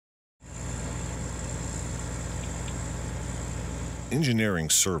Engineering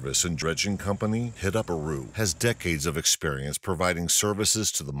Service and Dredging Company, EDDY Pump, has decades of experience providing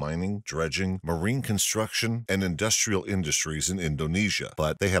services to the mining, dredging, marine construction, and industrial industries in Indonesia,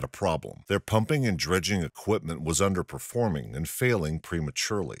 but they had a problem. Their pumping and dredging equipment was underperforming and failing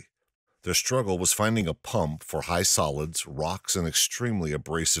prematurely. Their struggle was finding a pump for high solids, rocks, and extremely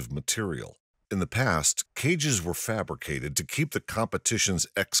abrasive material. In the past, cages were fabricated to keep the competition's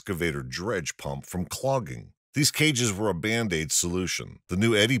excavator dredge pump from clogging. These cages were a band-aid solution. The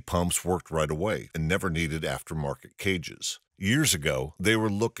new EDDY pumps worked right away and never needed aftermarket cages. Years ago, they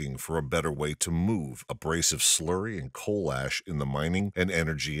were looking for a better way to move abrasive slurry and coal ash in the mining and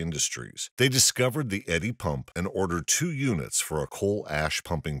energy industries. They discovered the EDDY pump and ordered 2 units for a coal ash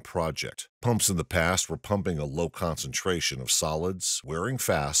pumping project. Pumps in the past were pumping a low concentration of solids, wearing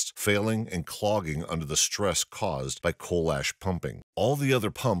fast, failing, and clogging under the stress caused by coal ash pumping. All the other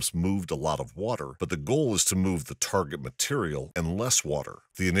pumps moved a lot of water, but the goal is to move the target material and less water.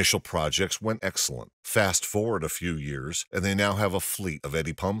 The initial projects went excellent. Fast forward a few years, and they now have a fleet of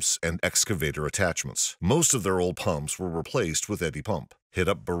EDDY pumps and excavator attachments. Most of their old pumps were replaced with EDDY Pump.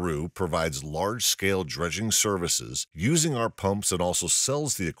 EDDY Pump provides large-scale dredging services using our pumps and also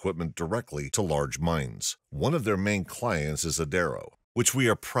sells the equipment directly to large mines. One of their main clients is EDDY, which we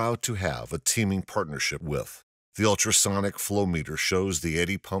are proud to have a teaming partnership with. The ultrasonic flow meter shows the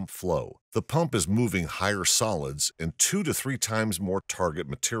EDDY Pump flow. The pump is moving higher solids and 2 to 3 times more target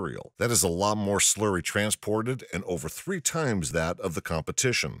material. That is a lot more slurry transported and over 3 times that of the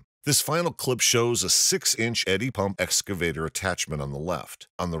competition. This final clip shows a 6-inch EDDY Pump excavator attachment on the left.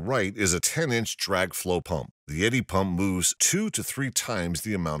 On the right is a 10-inch drag flow pump. The EDDY Pump moves 2 to 3 times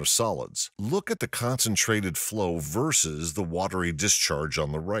the amount of solids. Look at the concentrated flow versus the watery discharge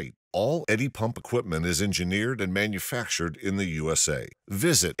on the right. All EDDY Pump equipment is engineered and manufactured in the USA.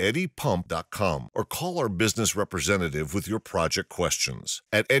 Visit eddypump.com or call our business representative with your project questions.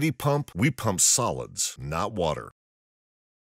 At EDDY Pump, we pump solids, not water.